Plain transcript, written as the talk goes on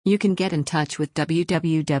You can get in touch with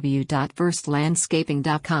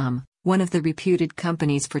www.amherstlandscaping.com, one of the reputed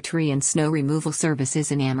companies for tree and snow removal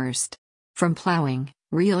services in Amherst. From plowing,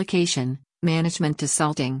 relocation, management to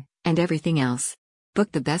salting, and everything else.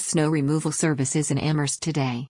 Book the best snow removal services in Amherst today.